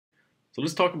So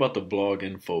let's talk about the blog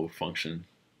info function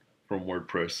from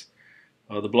WordPress.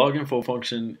 The blog info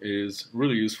function is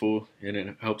really useful and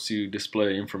it helps you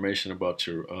display information about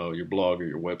your blog or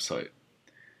your website.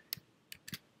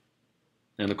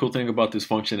 And the cool thing about this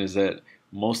function is that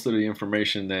most of the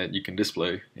information that you can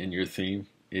display in your theme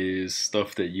is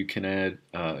stuff that you can add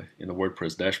in the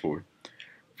WordPress dashboard.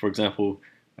 For example,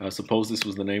 suppose this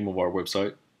was the name of our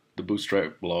website, the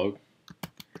Bootstrap Blog,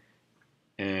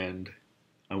 and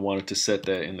I wanted to set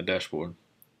that in the dashboard.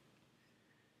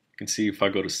 You can see if I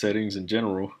go to settings in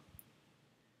general,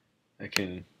 I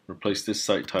can replace this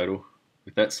site title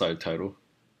with that site title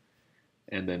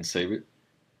and then save it.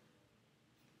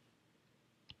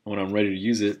 When I'm ready to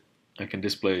use it, I can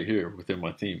display it here within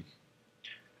my theme.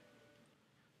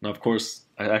 Now, of course,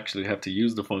 I actually have to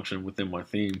use the function within my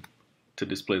theme to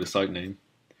display the site name.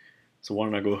 So why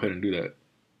don't I go ahead and do that?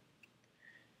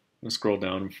 Let's scroll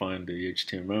down and find the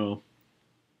HTML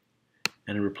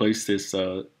and replace this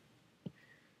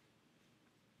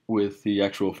with the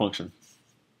actual function.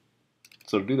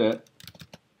 So to do that,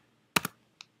 I'm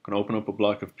going to open up a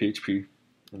block of PHP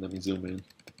and let me zoom in.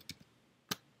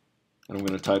 And I'm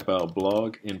going to type out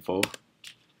blog info,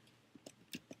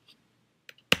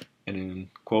 and in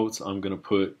quotes I'm going to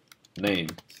put name,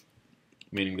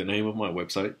 meaning the name of my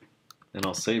website, and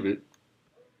I'll save it,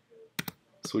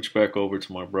 switch back over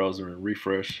to my browser and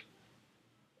refresh,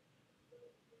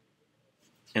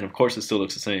 and of course it still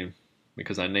looks the same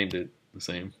because I named it the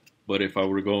same. But if I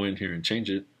were to go in here and change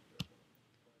it,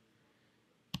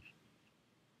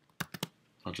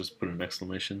 I'll just put an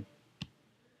exclamation.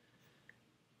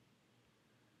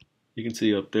 You can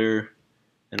see up there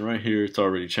and right here it's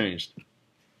already changed.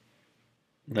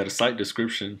 Now the site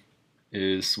description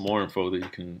is some more info that you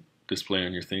can display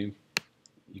on your theme.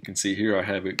 You can see here I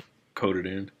have it coded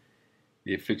in,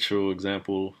 the official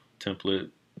example template.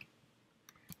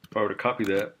 If I were to copy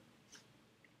that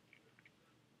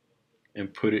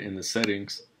and put it in the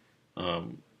settings,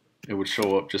 it would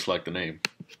show up just like the name.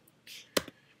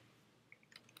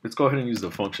 Let's go ahead and use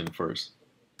the function first.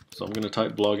 So I'm going to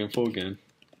type blog info again,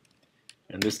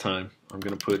 and this time I'm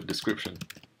going to put description.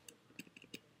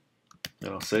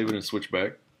 And I'll save it and switch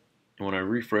back. And when I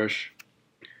refresh,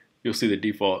 you'll see the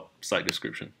default site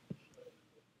description.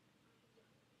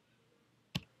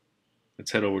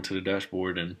 Let's head over to the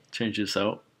dashboard and change this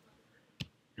out.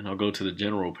 And I'll go to the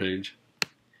general page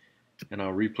and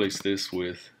I'll replace this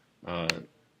with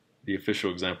the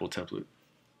official example template.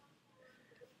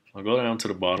 I'll go down to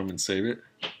the bottom and save it.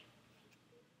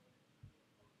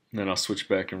 And then I'll switch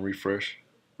back and refresh.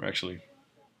 Or actually,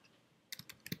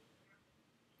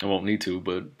 I won't need to,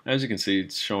 but as you can see,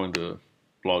 it's showing the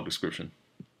blog description.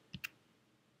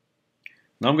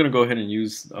 Now I'm going to go ahead and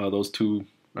use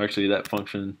that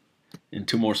function in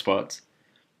 2 more spots.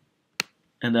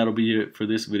 And that'll be it for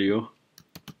this video.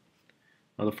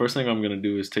 Now the first thing I'm going to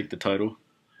do is take the title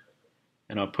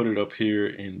and I'll put it up here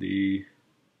in the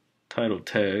title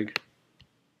tag.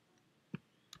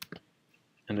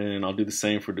 And then I'll do the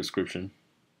same for description.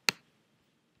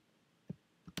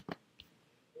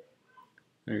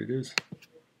 There it is.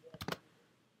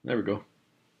 There we go.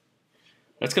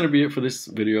 That's going to be it for this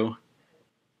video.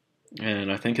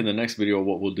 And I think in the next video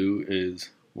what we'll do is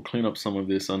we'll clean up some of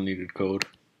this unneeded code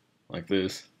like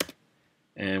this,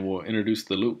 and we'll introduce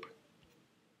the loop.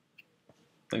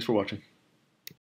 Thanks for watching.